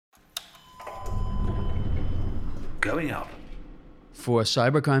going up. For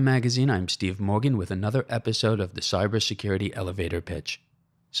Cybercrime Magazine, I'm Steve Morgan with another episode of the Cybersecurity Elevator Pitch.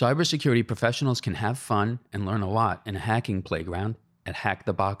 Cybersecurity professionals can have fun and learn a lot in a hacking playground at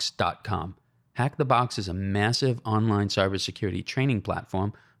hackthebox.com. Hack the Box is a massive online cybersecurity training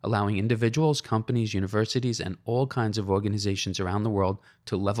platform allowing individuals, companies, universities, and all kinds of organizations around the world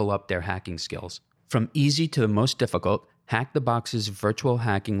to level up their hacking skills. From easy to the most difficult, Hack the Box's virtual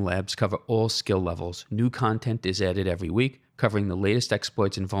hacking labs cover all skill levels. New content is added every week, covering the latest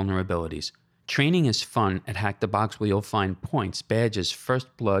exploits and vulnerabilities. Training is fun at Hack the Box, where you'll find points, badges,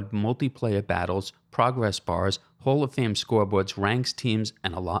 first blood, multiplayer battles, progress bars, Hall of Fame scoreboards, ranks, teams,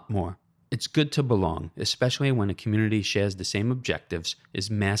 and a lot more. It's good to belong, especially when a community shares the same objectives,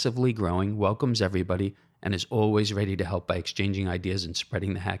 is massively growing, welcomes everybody, and is always ready to help by exchanging ideas and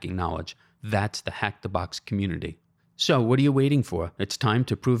spreading the hacking knowledge. That's the Hack the Box community. So what are you waiting for? It's time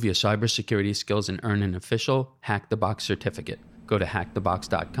to prove your cybersecurity skills and earn an official Hack the Box certificate. Go to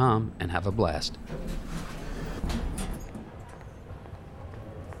hackthebox.com and have a blast.